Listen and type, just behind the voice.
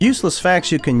Useless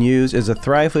Facts You Can Use is a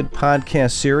Thrivehood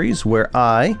podcast series where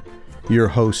I, your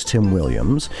host Tim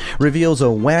Williams, reveals a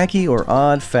wacky or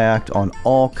odd fact on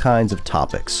all kinds of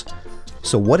topics.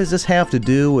 So what does this have to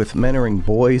do with mentoring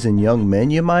boys and young men,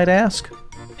 you might ask?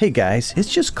 Hey guys,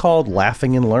 it's just called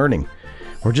laughing and learning.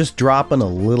 We're just dropping a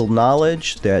little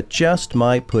knowledge that just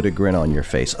might put a grin on your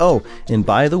face. Oh, and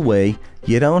by the way,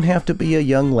 you don't have to be a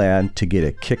young lad to get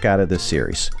a kick out of this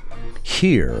series.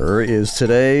 Here is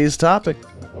today's topic.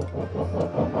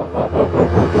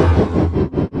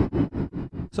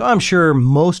 So I'm sure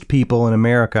most people in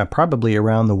America, probably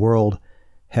around the world,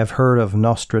 have heard of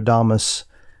Nostradamus,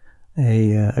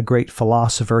 a great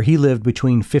philosopher. He lived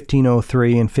between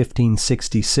 1503 and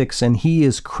 1566, and he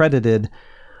is credited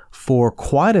for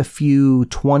quite a few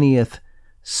 20th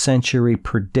century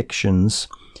predictions,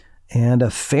 and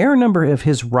a fair number of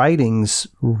his writings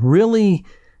really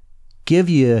give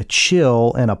you a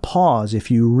chill and a pause.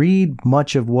 If you read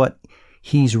much of what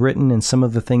he's written and some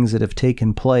of the things that have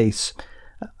taken place,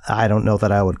 I don't know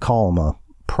that I would call him a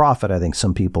prophet. I think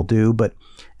some people do, but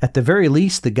at the very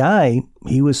least, the guy,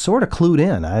 he was sort of clued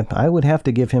in. I would have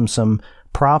to give him some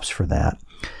props for that.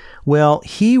 Well,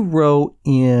 he wrote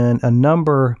in a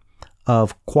number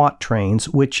of quatrains,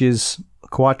 which is,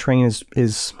 quatrain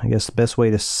is I guess the best way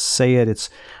to say it. It's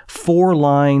 4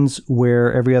 lines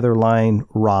where every other line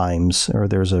rhymes, or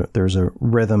there's a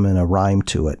rhythm and a rhyme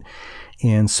to it.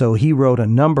 And so he wrote a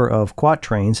number of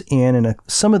quatrains, and in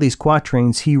some of these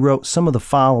quatrains, he wrote some of the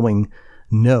following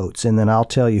notes, and then I'll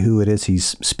tell you who it is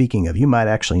he's speaking of. You might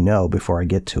actually know before I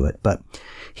get to it, but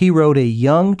he wrote, "A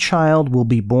young child will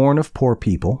be born of poor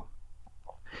people."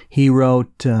 He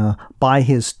wrote, "By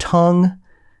his tongue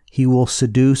he will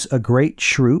seduce a great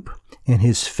shrew, and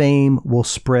his fame will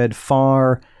spread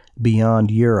far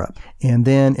beyond Europe." And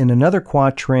then in another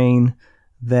quatrain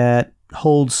that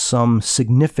holds some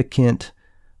significant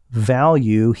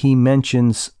value, he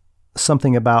mentions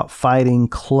something about fighting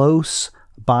close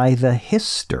by the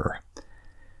hister.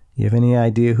 You have any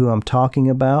idea who I'm talking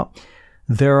about?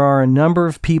 There are a number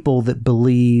of people that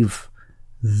believe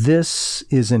this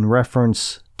is in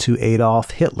reference to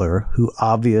Adolf Hitler, who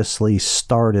obviously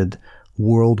started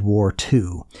World War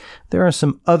II. There are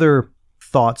some other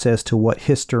thoughts as to what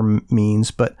hister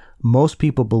means, but most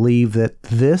people believe that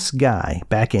this guy,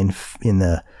 back in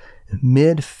the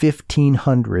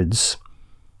mid-1500s,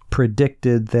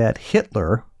 predicted that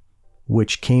Hitler,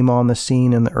 which came on the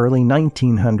scene in the early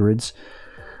 1900s,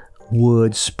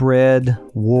 would spread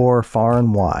war far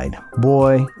and wide.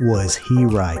 Boy, was he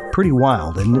right. Pretty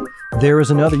wild, isn't it? There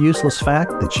is another useless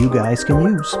fact that you guys can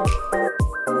use.